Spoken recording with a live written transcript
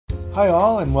Hi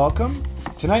all and welcome.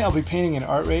 Tonight I'll be painting in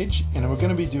Artrage, and we're going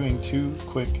to be doing two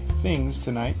quick things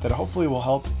tonight that hopefully will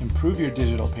help improve your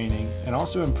digital painting and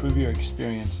also improve your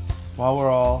experience while we're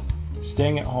all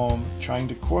staying at home trying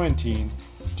to quarantine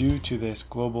due to this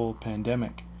global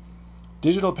pandemic.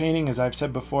 Digital painting, as I've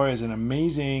said before, is an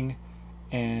amazing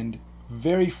and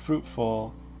very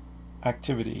fruitful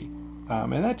activity,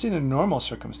 and that's in a normal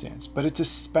circumstance, but it's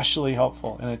especially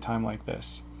helpful in a time like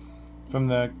this. From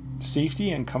the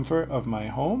safety and comfort of my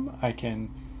home, I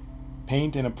can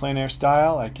paint in a plein air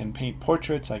style, I can paint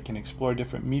portraits, I can explore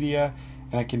different media,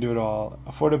 and I can do it all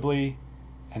affordably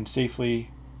and safely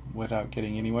without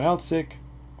getting anyone else sick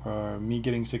or me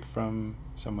getting sick from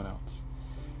someone else.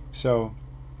 So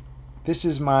this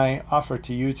is my offer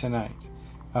to you tonight.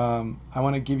 I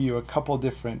want to give you a couple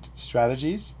different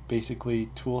strategies, basically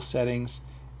tool settings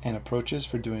and approaches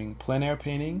for doing plein air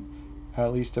painting,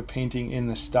 at least a painting in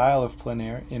the style of plein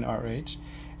air in Artrage.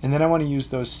 And then I want to use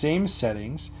those same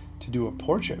settings to do a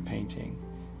portrait painting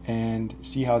and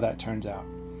see how that turns out.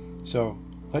 So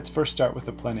let's first start with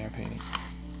the plein air painting.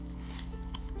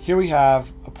 Here we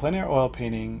have a plein air oil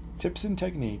painting, tips and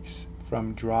techniques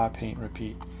from Draw, Paint,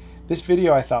 Repeat. This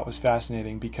video I thought was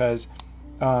fascinating because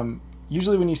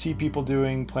usually when you see people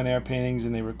doing plein air paintings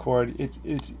and they record,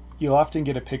 you'll often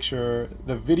get a picture,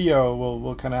 the video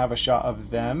will kind of have a shot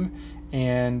of them,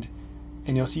 and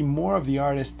you'll see more of the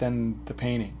artist than the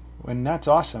painting. And that's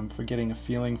awesome for getting a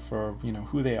feeling for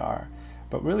who they are.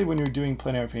 But really when you're doing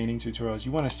plein air painting tutorials,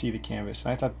 you want to see the canvas.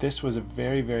 And I thought this was a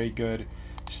very, very good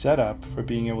setup for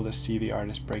being able to see the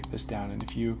artist break this down. And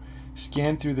if you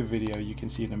scan through the video, you can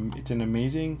see it's an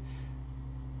amazing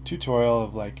tutorial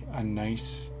of like a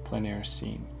nice plein air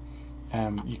scene.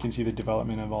 You can see the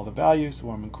development of all the values,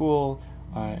 warm and cool,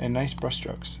 and nice brush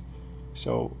strokes.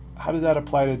 So how does that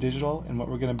apply to digital and what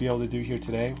we're going to be able to do here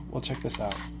today? Well, check this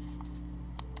out.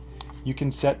 You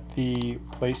can set the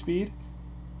play speed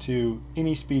to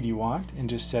any speed you want and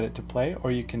just set it to play,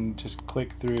 or you can just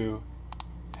click through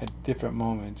at different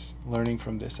moments, learning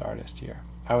from this artist here.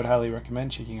 I would highly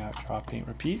recommend checking out Draw, Paint,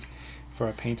 Repeat for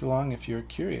a paint along if you're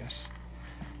curious.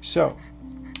 So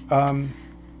what I'm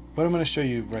going to show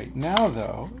you right now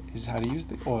though is how to use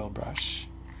the oil brush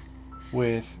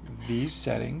with these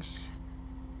settings.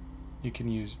 You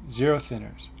can use zero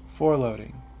thinners, 4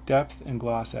 loading, depth and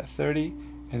gloss at 30,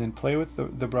 and then play with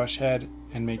the brush head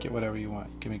and make it whatever you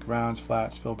want. You can make rounds,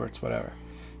 flats, filberts, whatever.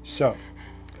 So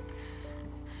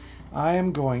I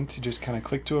am going to just kind of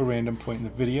click to a random point in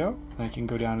the video, and I can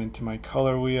go down into my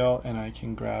color wheel and I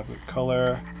can grab a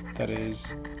color that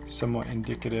is somewhat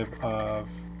indicative of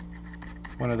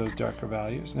one of those darker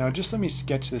values. Now just let me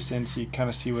sketch this in so you kind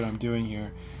of see what I'm doing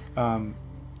here.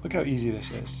 Look how easy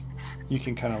this is. You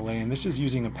can kind of lay in. This is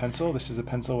using a pencil. This is a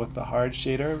pencil with the hard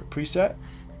shader preset,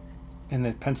 and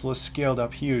the pencil is scaled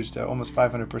up huge to almost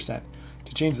 500%.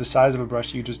 To change the size of a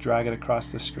brush, you just drag it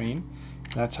across the screen.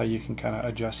 That's how you can kind of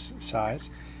adjust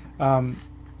size.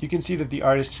 You can see that the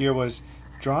artist here was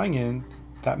drawing in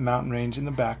that mountain range in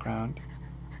the background,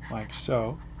 like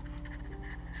so.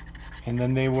 And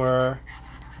then they were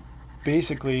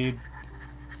basically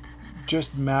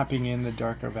just mapping in the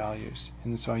darker values.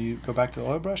 And so you go back to the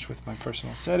oil brush with my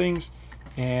personal settings,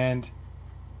 and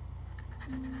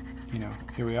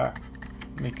here we are.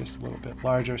 Make this a little bit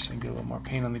larger so I can get a little more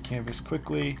paint on the canvas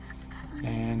quickly,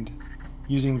 and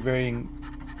using varying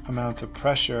amounts of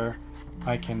pressure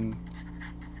I can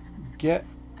get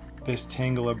this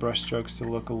tangle of brush strokes to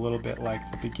look a little bit like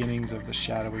the beginnings of the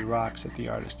shadowy rocks that the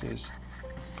artist is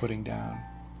putting down.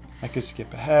 I could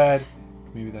skip ahead,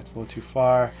 maybe that's a little too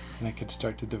far, and I could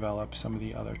start to develop some of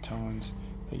the other tones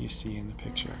that you see in the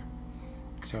picture.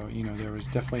 So there was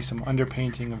definitely some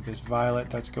underpainting of this violet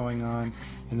that's going on,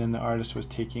 and then the artist was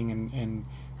taking and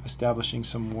establishing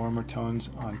some warmer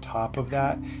tones on top of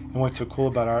that. And what's so cool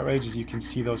about Artrage is you can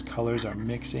see those colors are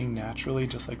mixing naturally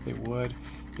just like they would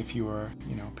if you were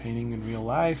painting in real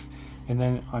life. And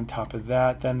then on top of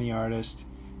that, then the artist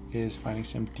is finding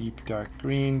some deep dark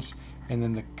greens, and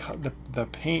then the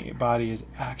paint body is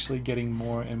actually getting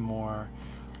more and more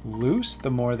loose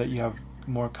the more that you have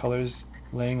more colors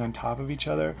laying on top of each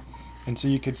other. And so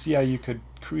you could see how you could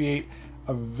create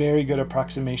a very good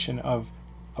approximation of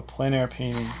a plein air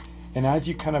painting. And as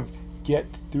you kind of get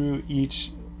through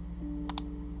each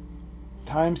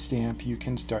timestamp, you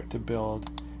can start to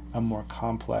build a more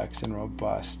complex and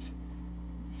robust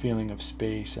feeling of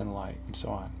space and light and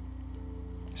so on.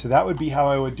 So that would be how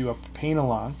I would do a paint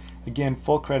along. Again,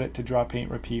 full credit to Draw,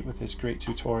 Paint, Repeat with this great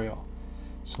tutorial.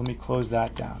 So let me close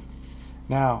that down.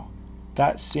 Now,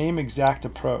 that same exact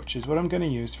approach is what I'm going to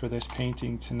use for this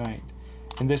painting tonight.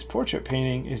 And this portrait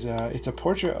painting is it's a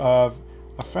portrait of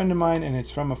a friend of mine, and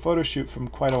it's from a photo shoot from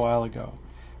quite a while ago.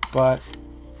 But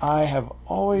I have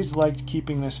always liked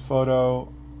keeping this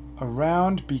photo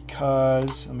around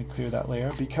because, let me clear that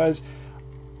layer, because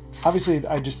obviously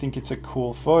I just think it's a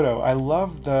cool photo. I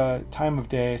love the time of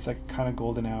day, it's like kind of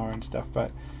golden hour and stuff,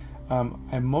 but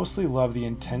I mostly love the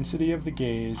intensity of the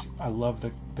gaze. I love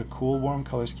the cool warm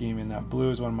color scheme, and that blue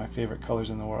is one of my favorite colors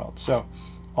in the world. So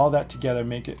all that together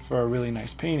make it for a really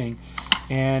nice painting.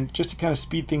 And just to kind of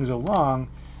speed things along,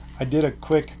 I did a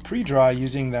quick pre-draw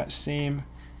using that same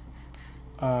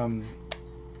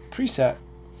preset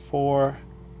for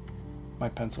my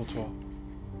pencil tool.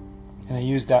 And I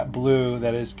used that blue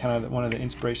that is kind of one of the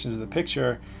inspirations of the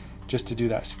picture just to do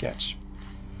that sketch.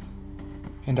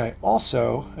 And I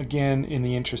also, again in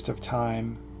the interest of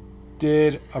time,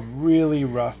 did a really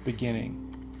rough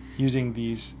beginning using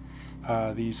these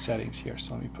settings here.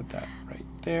 So let me put that right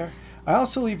there. I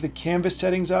also leave the canvas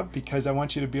settings up because I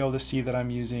want you to be able to see that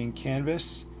I'm using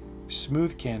canvas,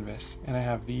 smooth canvas, and I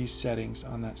have these settings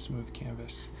on that smooth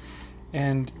canvas.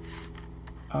 And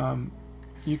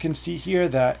you can see here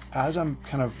that as I'm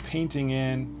kind of painting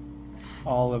in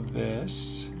all of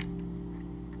this,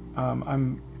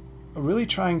 I'm really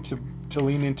trying to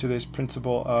lean into this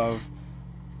principle of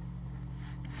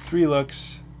 3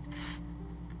 looks,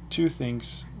 2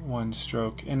 things, 1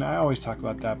 stroke. And I always talk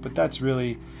about that, but that's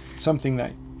really something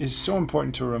that is so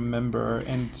important to remember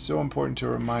and so important to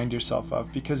remind yourself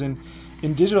of, because in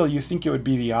digital you think it would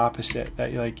be the opposite,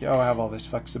 that you're like, oh, I have all this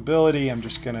flexibility, I'm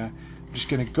just gonna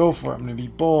go for it, I'm gonna be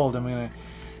bold, I'm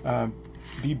gonna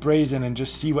be brazen and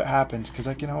just see what happens because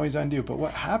I can always undo. But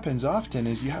what happens often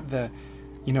is you have the,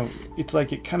 you know, it's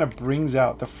like it kind of brings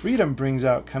out, the freedom brings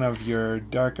out kind of your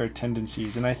darker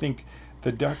tendencies. And I think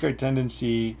the darker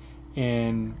tendency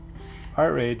in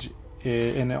Artrage,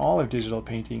 in all of digital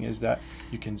painting, is that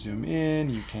you can zoom in,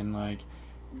 you can like,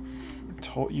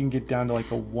 you can get down to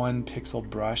like a 1 pixel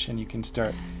brush and you can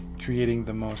start creating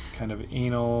the most kind of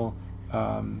anal,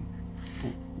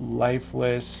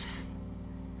 lifeless,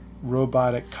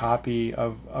 robotic copy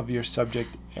of your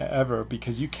subject ever,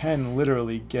 because you can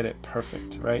literally get it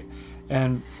perfect, right?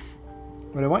 And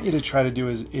what I want you to try to do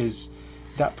is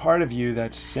that part of you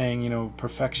that's saying, you know,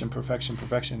 perfection, perfection,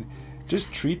 perfection,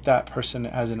 just treat that person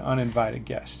as an uninvited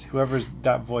guest, whoever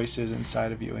that voice is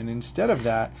inside of you. And instead of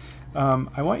that,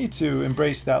 I want you to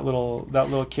embrace that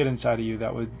little kid inside of you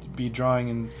that would be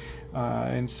drawing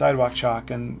in sidewalk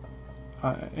chalk and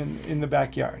in the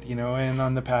backyard, you know, and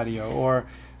on the patio, or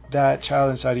that child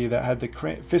inside of you that had the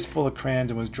fistful of crayons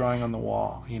and was drawing on the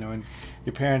wall, you know, and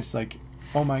your parents like,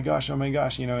 oh my gosh,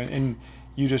 you know, and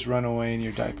you just run away in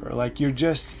your diaper. Like, you're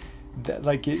just,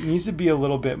 like, it needs to be a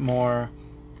little bit more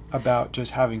about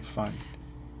just having fun.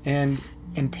 And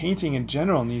painting in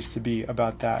general needs to be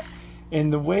about that.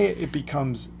 And the way it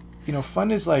becomes, you know,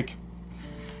 fun is like,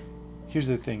 here's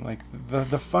the thing, like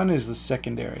the fun is the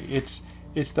secondary. It's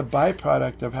the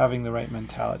byproduct of having the right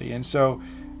mentality. And so,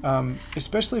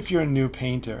 especially if you're a new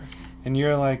painter and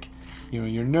you're like, you know,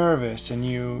 you're nervous and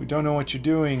you don't know what you're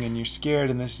doing and you're scared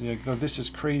and this is like, oh, this is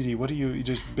crazy. What are you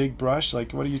just big brush?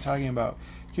 Like, what are you talking about?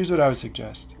 Here's what I would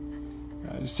suggest.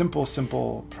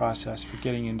 Simple process for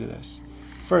getting into this.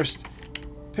 First,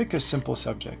 pick a simple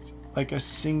subject, like a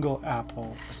single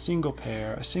apple, a single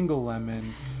pear, a single lemon,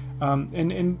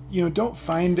 and you know, don't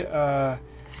find a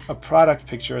product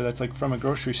picture that's like from a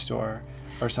grocery store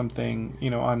or something, you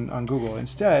know, on Google.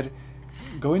 Instead,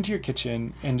 go into your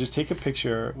kitchen and just take a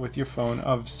picture with your phone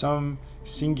of some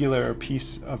singular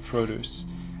piece of produce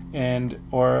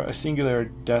or a singular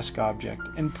desk object,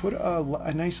 and put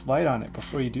a nice light on it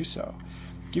before you do so.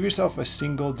 Give yourself a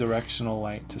single directional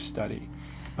light to study.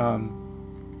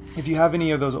 If you have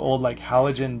any of those old like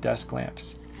halogen desk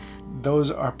lamps,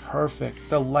 those are perfect.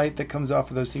 The light that comes off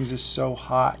of those things is so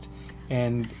hot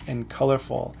and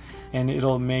colorful, and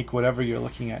it'll make whatever you're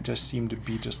looking at just seem to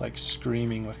be just like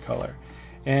screaming with color.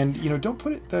 And you know, don't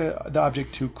put the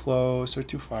object too close or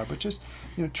too far, but just,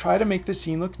 you know, try to make the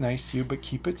scene look nice to you, but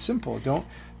keep it simple.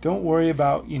 Don't worry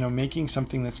about, you know, making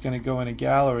something that's going to go in a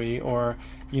gallery or,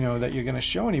 you know, that you're going to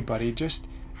show anybody. Just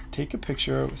take a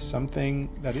picture with something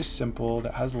that is simple,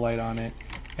 that has light on it,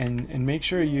 and make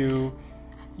sure you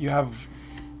have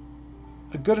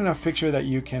a good enough picture that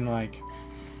you can, like,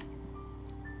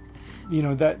 you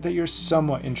know, that you're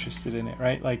somewhat interested in it,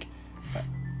 right? Like,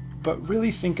 but really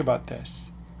think about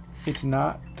this. It's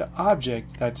not the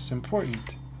object that's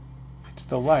important. It's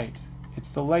the light. It's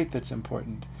the light that's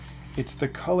important. It's the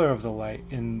color of the light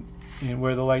in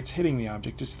where the light's hitting the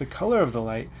object. It's the color of the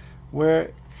light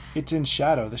where it's in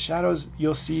shadow. The shadows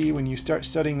you'll see when you start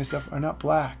studying this stuff are not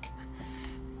black.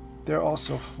 They're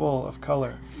also full of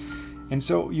color. And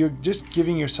so you're just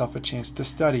giving yourself a chance to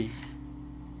study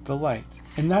the light.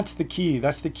 And that's the key.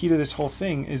 That's the key to this whole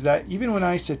thing, is that even when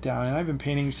I sit down, and I've been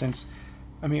painting since,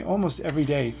 I mean, almost every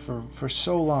day for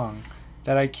so long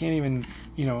that I can't even,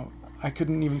 I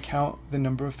couldn't even count the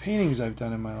number of paintings I've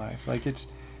done in my life. Like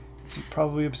it's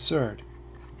probably absurd.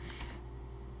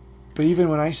 But even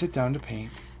when I sit down to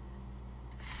paint,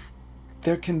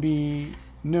 there can be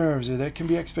nerves, or there can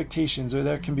be expectations, or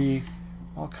there can be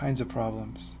all kinds of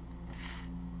problems.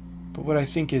 But what I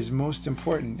think is most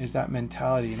important is that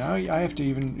mentality. And I have to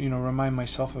even, remind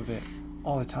myself of it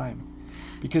all the time.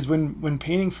 Because when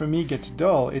painting for me gets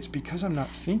dull, it's because I'm not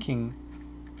thinking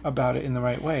about it in the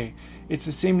right way. It's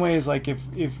the same way as like if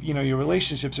your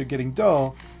relationships are getting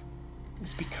dull,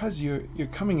 it's because you're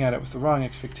coming at it with the wrong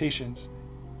expectations.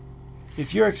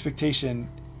 If your expectation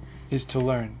is to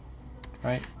learn,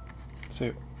 right?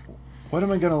 So what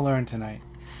am I going to learn tonight?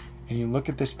 And you look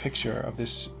at this picture of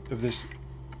this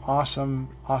awesome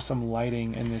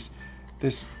lighting and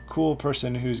this cool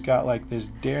person who's got like this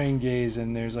daring gaze,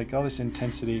 and there's like all this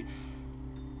intensity.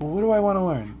 Well, what do I want to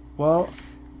learn? Well,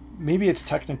 maybe it's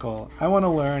technical. I want to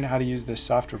learn how to use this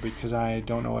software because I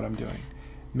don't know what I'm doing.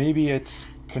 Maybe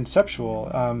it's conceptual.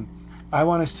 I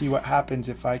want to see what happens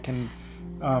if I can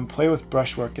play with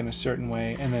brushwork in a certain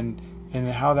way, and then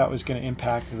how that was going to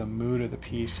impact the mood of the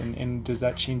piece, and does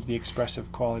that change the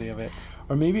expressive quality of it?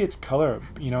 Or maybe it's color,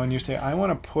 and you say, I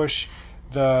want to push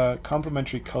the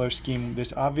complementary color scheme,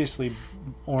 this obviously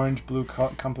orange-blue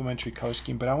complementary color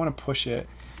scheme, but I want to push it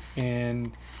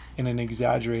in an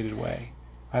exaggerated way.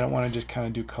 I don't want to just kind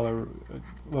of do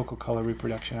local color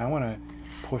reproduction. I want to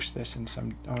push this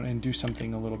and do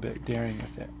something a little bit daring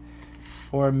with it.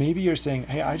 Or maybe you're saying,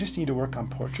 hey, I just need to work on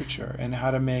portraiture and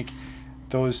how to make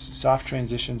those soft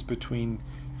transitions between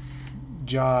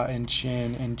jaw and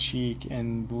chin and cheek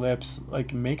and lips,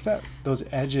 like make those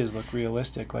edges look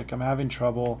realistic. Like I'm having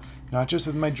trouble not just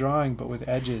with my drawing but with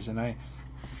edges, and I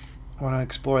want to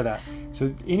explore that.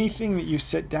 So anything that you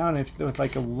sit down with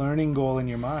like a learning goal in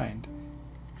your mind,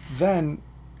 then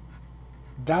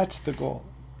that's the goal.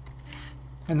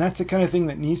 And that's the kind of thing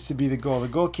that needs to be the goal. The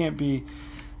goal can't be,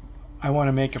 I want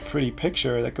to make a pretty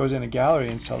picture that goes in a gallery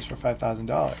and sells for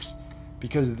 $5,000,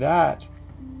 because that,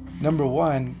 number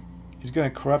one, is going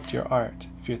to corrupt your art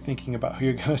if you're thinking about who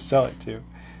you're going to sell it to.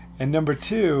 And number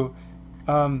two,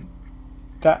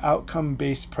 that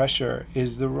outcome-based pressure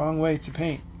is the wrong way to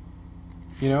paint.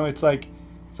 It's like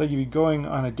if you're going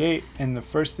on a date and the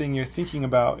first thing you're thinking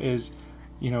about is,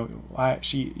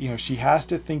 she has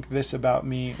to think this about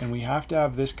me, and we have to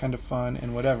have this kind of fun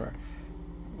and whatever.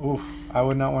 Oof, I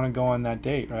would not want to go on that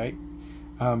date, right?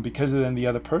 Because then the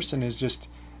other person is just,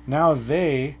 now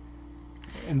they,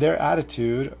 and their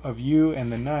attitude of you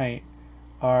and the night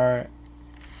are,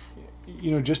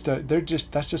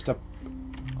 that's just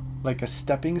like a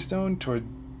stepping stone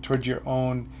toward your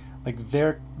own, like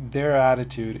their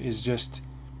attitude is just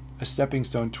a stepping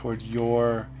stone toward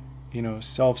your,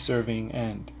 self-serving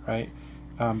end, right?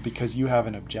 Because you have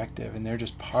an objective and they're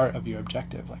just part of your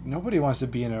objective. Like nobody wants to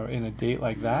be in a date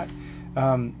like that.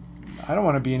 I don't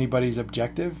want to be anybody's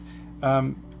objective.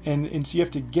 And so you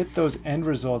have to get those end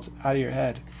results out of your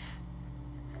head.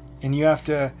 And you have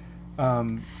to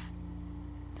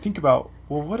think about,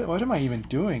 well, what am I even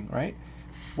doing, right?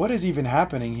 What is even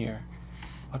happening here?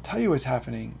 I'll tell you what's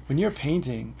happening. When you're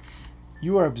painting,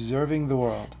 you are observing the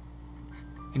world.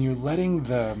 And you're letting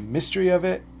the mystery of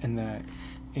it and the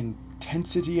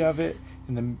intensity of it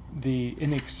and the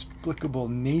inexplicable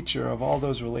nature of all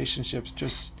those relationships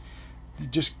just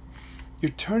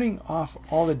you're turning off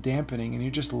all the dampening and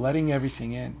you're just letting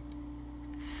everything in.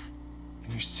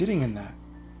 And you're sitting in that,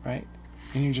 right?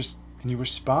 And you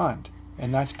respond.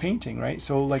 And that's painting, right?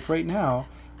 So like right now,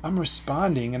 I'm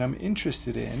responding and I'm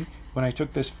interested in, when I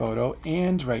took this photo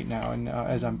and right now, and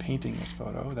as I'm painting this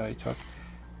photo that I took,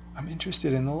 I'm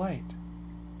interested in the light.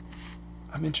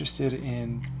 I'm interested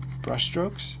in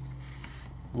brushstrokes,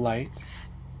 light,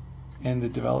 and the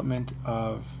development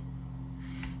of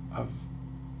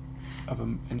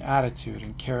an attitude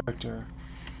and character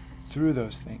through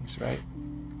those things, right?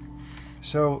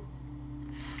 So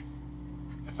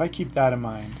if I keep that in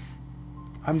mind,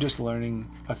 I'm just learning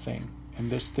a thing, and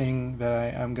this thing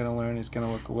that I'm going to learn is going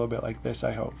to look a little bit like this,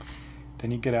 I hope.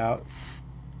 Then you get out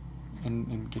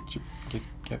and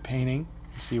get painting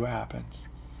and see what happens.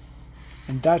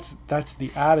 And that's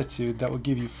the attitude that will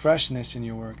give you freshness in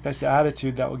your work. That's the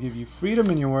attitude that will give you freedom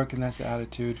in your work, and that's the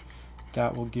attitude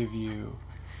that will give you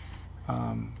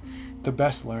the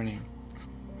best learning.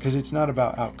 Because it's not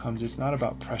about outcomes, it's not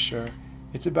about pressure,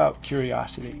 it's about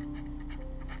curiosity.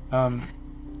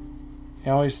 I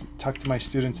always talk to my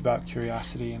students about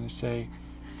curiosity and I say,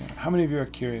 you know, how many of you are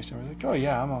curious? And we're like, oh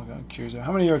yeah, I'm all curious.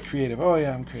 How many of you are creative? Oh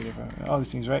yeah, I'm creative. All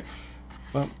these things, right?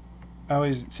 Well, I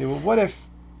always say, well, what if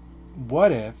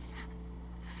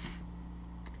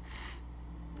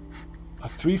a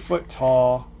 3-foot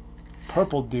tall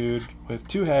purple dude with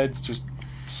 2 heads just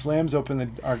slams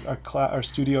open our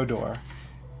studio door,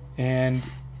 and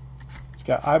he's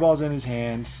got eyeballs in his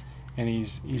hands, and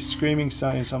he's screaming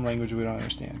in some language we don't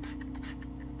understand.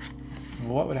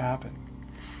 What would happen?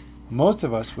 Most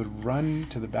of us would run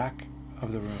to the back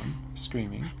of the room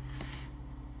screaming,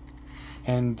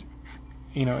 and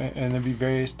you know, and there'd be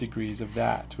various degrees of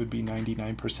that. Would be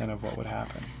 99% of what would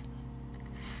happen.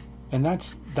 And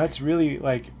that's really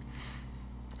like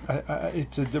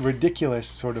it's a ridiculous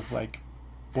sort of like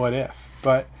what if,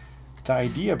 but the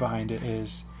idea behind it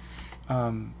is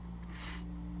when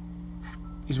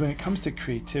it comes to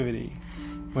creativity,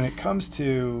 when it comes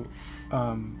to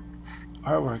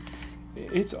artwork,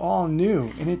 it's all new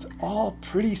and it's all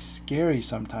pretty scary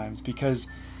sometimes because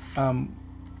you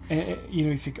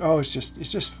know, you think, oh, it's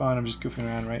just fun, I'm just goofing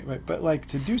around, right? But like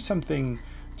to do something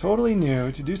totally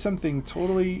new, to do something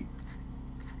totally,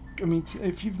 I mean,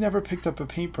 if you've never picked up a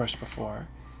paintbrush before,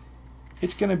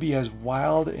 it's going to be as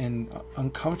wild and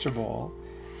uncomfortable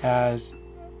as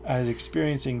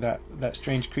experiencing that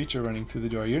strange creature running through the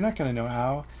door. You're not going to know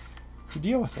how to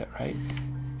deal with it, right?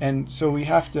 And so we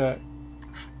have to,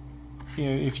 you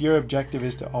know, if your objective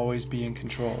is to always be in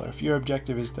control, or if your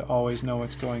objective is to always know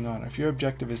what's going on, or if your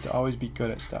objective is to always be good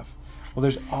at stuff, well,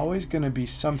 there's always going to be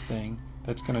something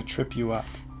that's going to trip you up.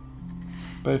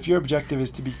 But if your objective is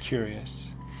to be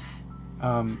curious,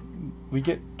 we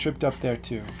get tripped up there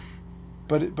too.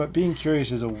 But being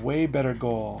curious is a way better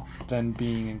goal than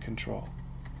being in control.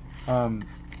 And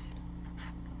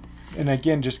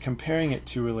again, just comparing it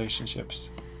to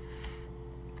relationships.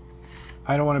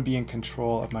 I don't want to be in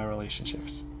control of my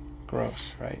relationships.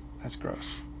 Gross, right? That's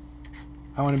gross.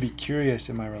 I want to be curious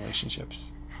in my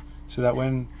relationships, so that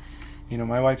when, you know,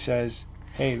 my wife says,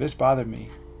 "Hey, this bothered me,"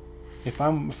 if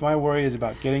my worry is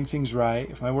about getting things right,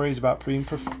 if my worry is about being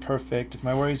perfect, if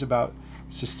my worry is about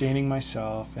sustaining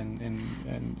myself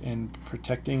and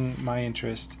protecting my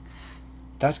interest,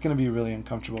 that's going to be a really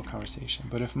uncomfortable conversation.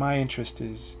 But if my interest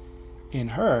is in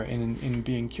her and in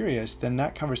being curious, then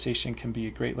that conversation can be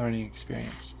a great learning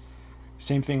experience.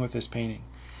 Same thing with this painting.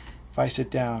 If I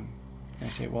sit down and I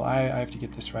say, well, I have to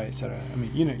get this right, etc. I mean,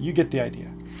 you know, you get the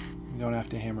idea. You don't have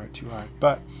to hammer it too hard.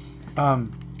 But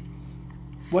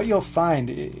what you'll find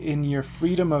in your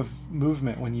freedom of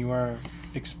movement when you are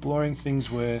exploring things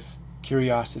with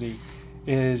curiosity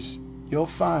is you'll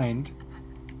find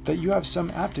that you have some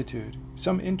aptitude,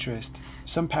 some interest,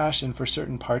 some passion for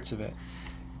certain parts of it.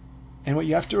 And what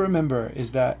you have to remember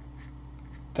is that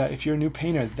if you're a new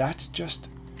painter, that's just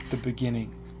the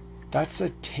beginning. That's a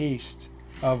taste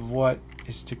of what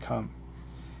is to come.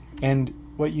 And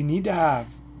what you need to have,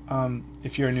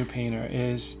 if you're a new painter,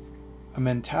 is a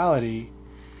mentality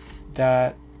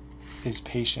that is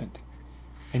patient.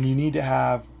 And you need to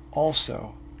have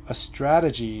also a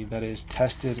strategy that is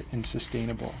tested and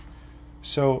sustainable.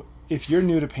 So if you're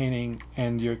new to painting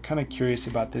and you're kind of curious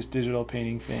about this digital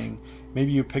painting thing,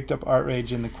 maybe you picked up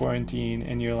Artrage in the quarantine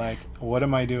and you're like, what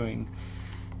am I doing?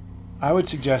 I would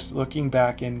suggest looking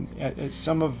back at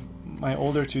some of my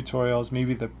older tutorials.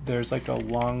 Maybe there's like a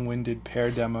long-winded pear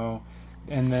demo,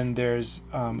 and then there's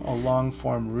a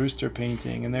long-form rooster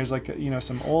painting, and there's like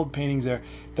some old paintings there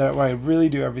where I really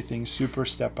do everything super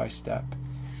step by step,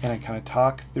 and I kind of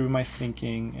talk through my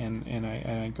thinking and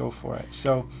I go for it.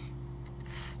 So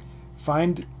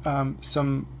find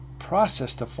some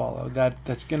process to follow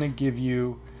that's going to give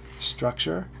you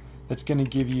structure, that's going to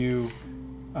give you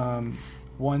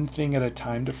one thing at a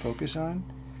time to focus on,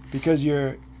 because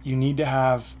you need to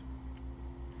have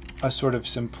a sort of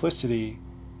simplicity,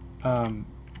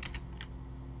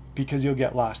 because you'll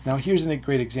get lost. Now here's a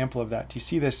great example of that. Do you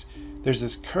see this? There's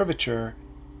this curvature,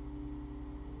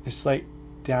 this slight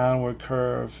downward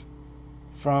curve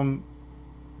from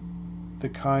the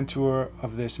contour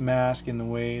of this mask, in the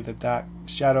way that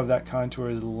shadow of that contour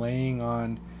is laying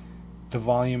on the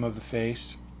volume of the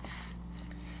face.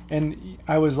 And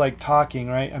I was like talking,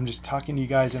 right? I'm just talking to you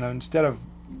guys, and instead of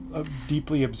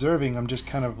deeply observing, I'm just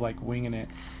kind of like winging it.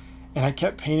 And I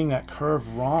kept painting that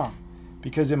curve wrong,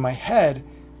 because in my head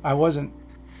I wasn't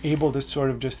able to sort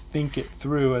of just think it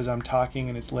through as I'm talking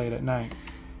and it's late at night.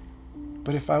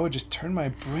 But if I would just turn my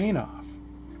brain off,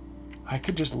 I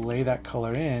could just lay that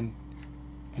color in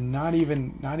and not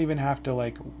even have to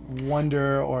like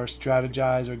wonder or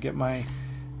strategize or get my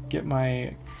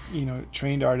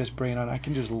trained artist brain on. I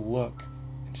can just look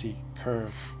and see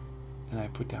curve and I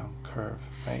put down curve,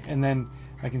 right? And then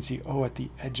I can see, oh, at the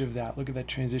edge of that, look at that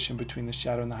transition between the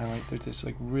shadow and the highlight. There's this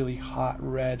like really hot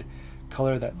red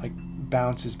color that like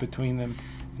bounces between them,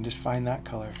 and just find that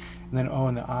color. And then, oh,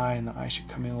 and the eye should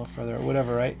come in a little further, or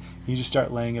whatever, right? You just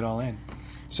start laying it all in.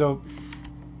 So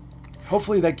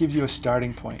hopefully that gives you a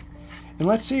starting point. And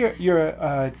let's say you're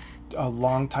a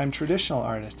long-time traditional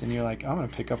artist, and you're like, I'm gonna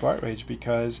pick up Artrage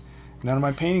because none of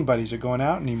my painting buddies are going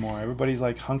out anymore. Everybody's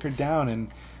like hunkered down, and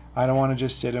I don't want to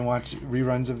just sit and watch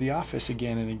reruns of The Office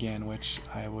again and again, which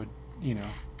I would, you know,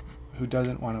 who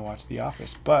doesn't want to watch The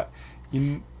Office? But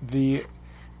the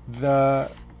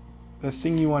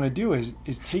thing you want to do is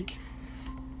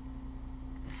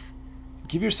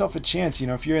give yourself a chance. You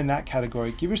know, if you're in that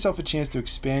category, give yourself a chance to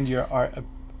expand your art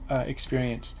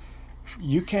experience.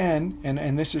 You can,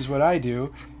 and this is what I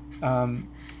do,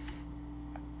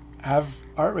 have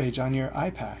Artrage on your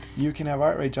iPad. You can have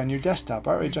Artrage on your desktop,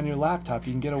 Artrage on your laptop.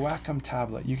 You can get a Wacom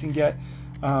tablet. You can get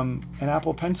an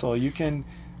Apple Pencil. You can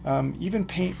even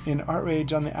paint in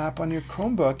Artrage on the app on your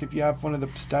Chromebook if you have one of the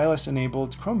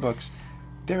stylus-enabled Chromebooks.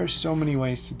 There are so many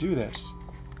ways to do this.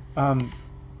 And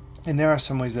there are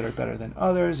some ways that are better than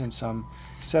others, and some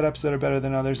setups that are better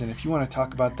than others. And if you want to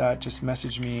talk about that, just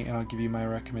message me and I'll give you my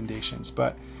recommendations.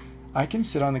 But I can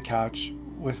sit on the couch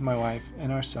with my wife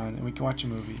and our son and we can watch a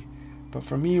movie. But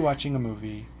for me, watching a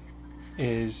movie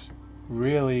is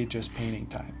really just painting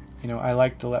time. You know, I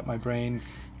like to let my brain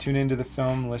tune into the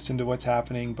film, listen to what's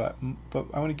happening, but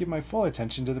I want to give my full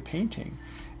attention to the painting.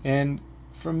 And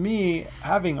for me,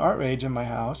 having Artrage in my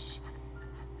house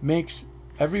makes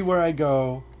everywhere I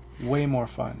go way more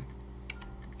fun.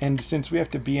 And since we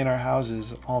have to be in our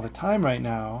houses all the time right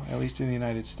now, at least in the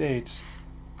United States,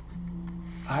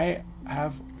 I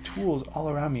have tools all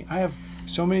around me. I have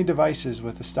so many devices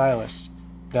with a stylus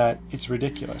that it's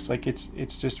ridiculous. Like it's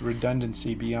just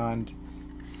redundancy beyond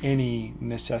any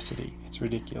necessity. It's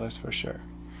ridiculous for sure.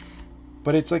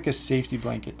 But it's like a safety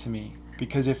blanket to me,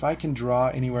 because if I can draw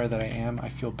anywhere that I am, I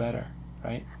feel better,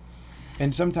 right?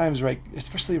 And sometimes, right,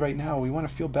 especially right now, we want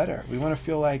to feel better. We want to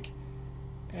feel like,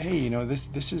 hey, you know, this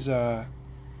is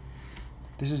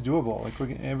doable.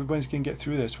 Like everybody's gonna get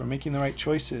through this. We're making the right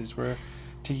choices. We're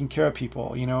taking care of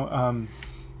people, you know.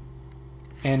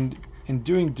 And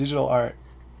doing digital art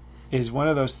is one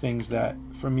of those things that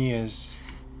for me is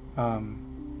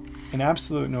an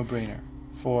absolute no-brainer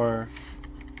for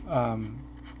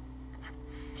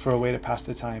a way to pass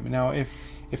the time. Now,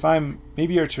 if I'm,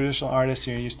 maybe you're a traditional artist,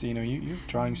 you're used to, you know, you have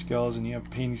drawing skills and you have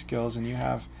painting skills and you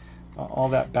have all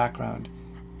that background,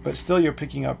 but still you're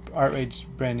picking up Artrage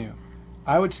brand new.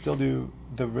 I would still do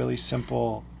the really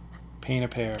simple paint a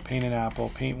pear, paint an apple,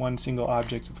 paint one single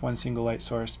object with one single light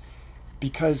source,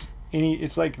 because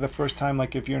it's like the first time,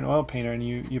 like if you're an oil painter and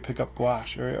you pick up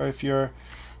gouache, or if you're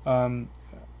a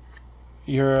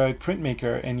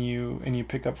printmaker and you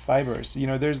pick up fibers. You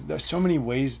know, there's so many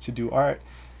ways to do art,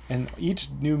 and each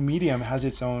new medium has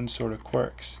its own sort of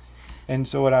quirks. And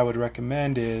so what I would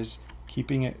recommend is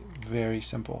keeping it very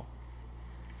simple.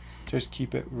 Just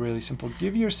keep it really simple.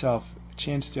 Give yourself a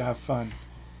chance to have fun.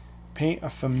 Paint a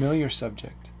familiar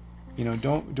subject. You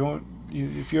know,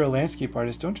 if you're a landscape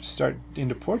artist, don't just start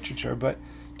into portraiture, but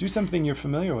do something you're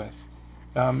familiar with.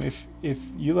 If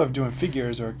you love doing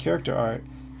figures or character art,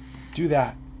 do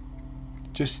that.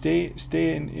 Just stay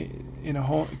in a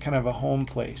home, kind of a home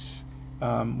place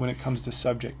when it comes to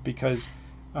subject, because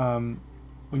when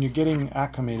you're getting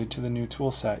acclimated to the new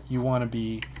tool set, you want to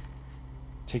be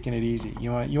taking it easy.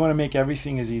 You want to make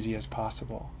everything as easy as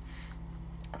possible.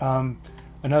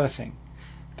 Another thing,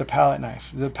 the palette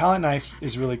knife. The palette knife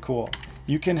is really cool.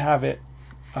 You can have it,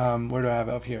 where do I have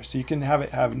it? Up here. So you can have it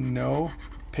have no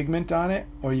pigment on it,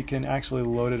 or you can actually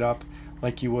load it up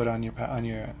like you would on your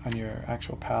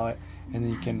actual palette, and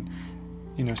then you can,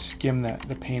 you know, skim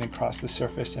the paint across the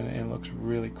surface, and it looks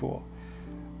really cool.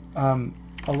 A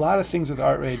lot of things with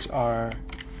Artrage are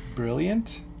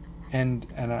brilliant, and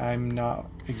I'm not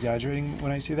exaggerating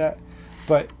when I say that,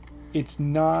 but it's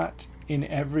not in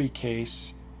every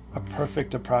case a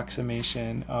perfect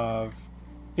approximation of,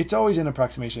 it's always an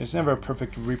approximation. It's never a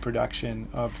perfect reproduction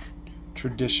of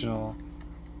traditional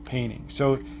painting.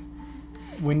 So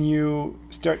when you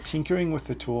start tinkering with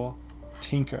the tool,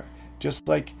 tinker. Just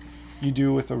like you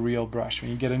do with a real brush.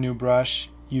 When you get a new brush,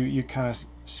 you kind of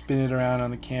spin it around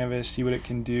on the canvas, see what it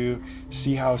can do,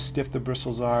 see how stiff the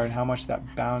bristles are and how much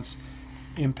that bounce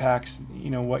impacts, you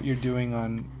know, what you're doing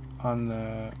on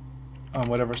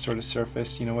whatever sort of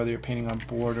surface, you know, whether you're painting on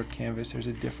board or canvas, there's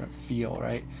a different feel,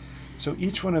 right? So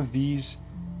each one of these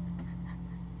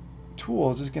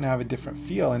tools is going to have a different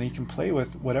feel, and you can play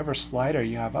with whatever slider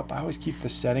you have up. I always keep the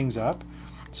settings up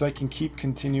so I can keep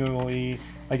continually,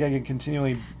 like I can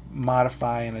continually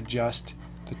modify and adjust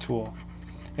the tool.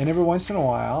 And every once in a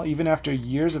while, even after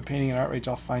years of painting in Artrage,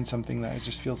 I'll find something that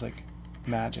just feels like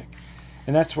magic.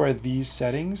 And that's where these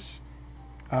settings,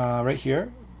 right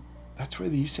here, that's where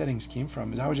these settings came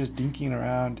from. Is I was just dinking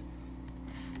around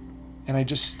and I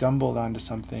just stumbled onto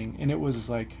something and it was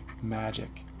like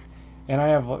magic. And I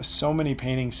have so many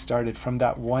paintings started from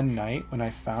that one night when I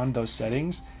found those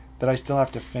settings that I still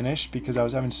have to finish because I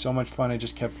was having so much fun. I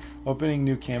just kept opening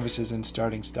new canvases and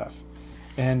starting stuff.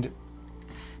 And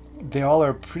they all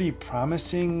are pretty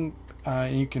promising,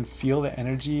 and you can feel the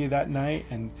energy that night,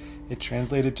 and it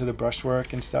translated to the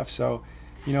brushwork and stuff. So,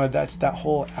 you know, that's that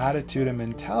whole attitude and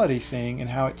mentality thing and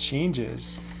how it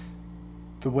changes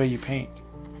the way you paint.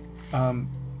 And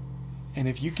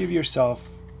if you give yourself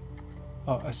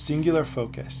a singular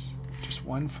focus, just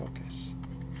one focus,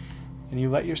 and you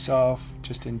let yourself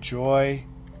just enjoy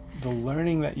the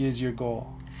learning that is your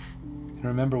goal. And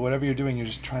remember, whatever you're doing, you're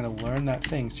just trying to learn that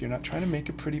thing. So you're not trying to make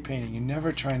a pretty painting. You're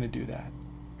never trying to do that.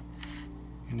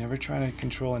 You're never trying to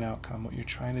control an outcome. What you're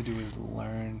trying to do is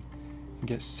learn and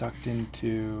get sucked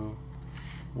into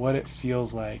what it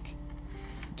feels like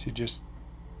to just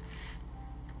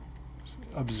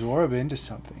absorb into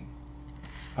something.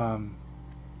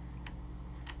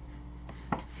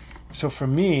 So for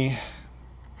me,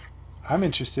 I'm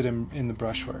interested in the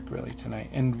brushwork really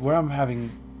tonight. And where I'm having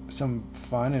some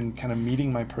fun and kind of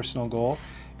meeting my personal goal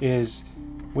is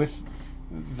with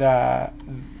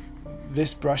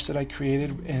this brush that I created,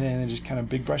 and then just kind of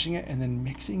big brushing it and then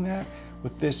mixing that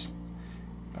with this,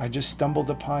 I just stumbled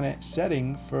upon it,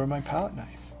 setting for my palette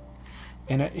knife.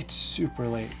 And it's super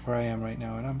late where I am right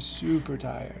now and I'm super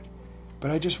tired,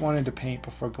 but I just wanted to paint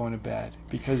before going to bed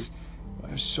because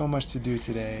there's so much to do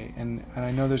today, and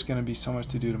I know there's going to be so much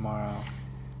to do tomorrow.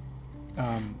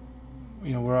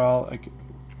 You know, we're all like,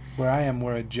 where I am,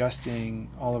 we're adjusting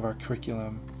all of our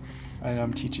curriculum, and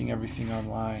I'm teaching everything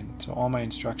online. So all my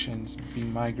instructions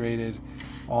being migrated,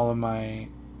 all of my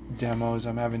demos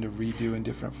I'm having to redo in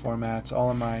different formats,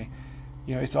 all of my,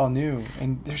 you know, it's all new,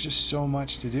 and there's just so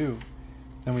much to do.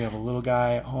 Then we have a little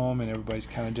guy at home, and everybody's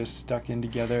kind of just stuck in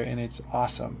together, and it's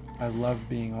awesome. I love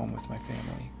being home with my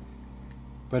family,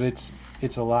 but it's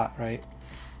a lot, right?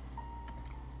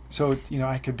 So, you know,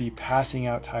 I could be passing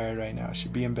out tired right now. I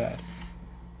should be in bed.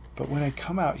 But when I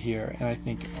come out here and I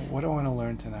think, what do I want to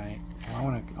learn tonight? Well, I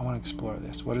want to explore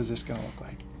this. What is this going to look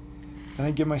like? And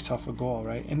I give myself a goal,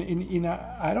 right? And you know,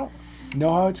 I don't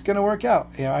know how it's going to work out.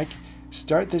 You know, I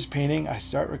start this painting, I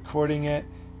start recording it,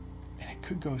 and it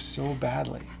could go so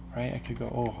badly, right? I could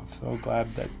go, oh, I'm so glad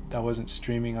that wasn't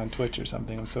streaming on Twitch or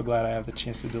something. I'm so glad I have the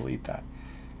chance to delete that.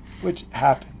 Which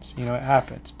happens, you know, it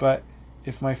happens. But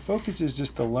if my focus is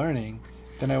just the learning,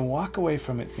 then I walk away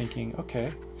from it thinking,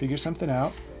 okay, figure something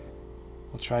out.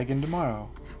 We'll try again tomorrow.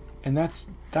 And that's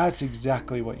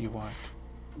exactly what you want.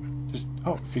 Just,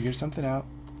 oh, figure something out,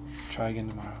 try again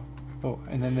tomorrow. Oh,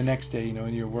 and then the next day, you know,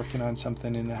 and you're working on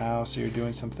something in the house, or you're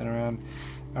doing something around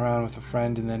with a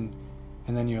friend, and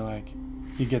then you're like,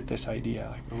 you get this idea,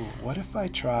 like, oh, what if I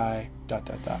try ...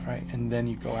 right? And then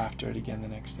you go after it again the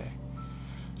next day.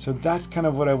 So that's kind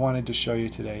of what I wanted to show you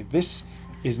today. This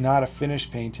is not a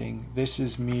finished painting. This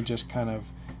is me just kind of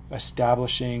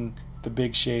establishing the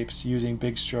big shapes, using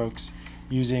big strokes,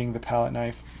 using the palette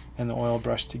knife and the oil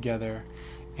brush together.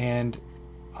 And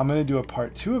I'm going to do a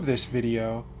part 2 of this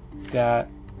video that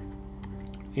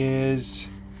is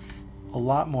a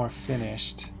lot more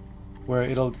finished, where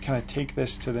it'll kind of take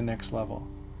this to the next level.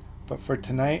 But for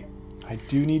tonight, I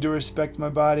do need to respect my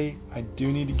body. I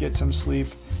do need to get some sleep.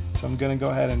 So I'm going to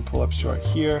go ahead and pull up short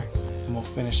here, and we'll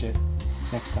finish it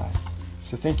next time.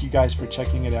 So thank you guys for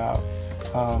checking it out.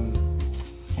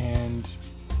 And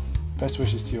best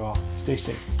wishes to you all. Stay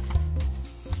safe.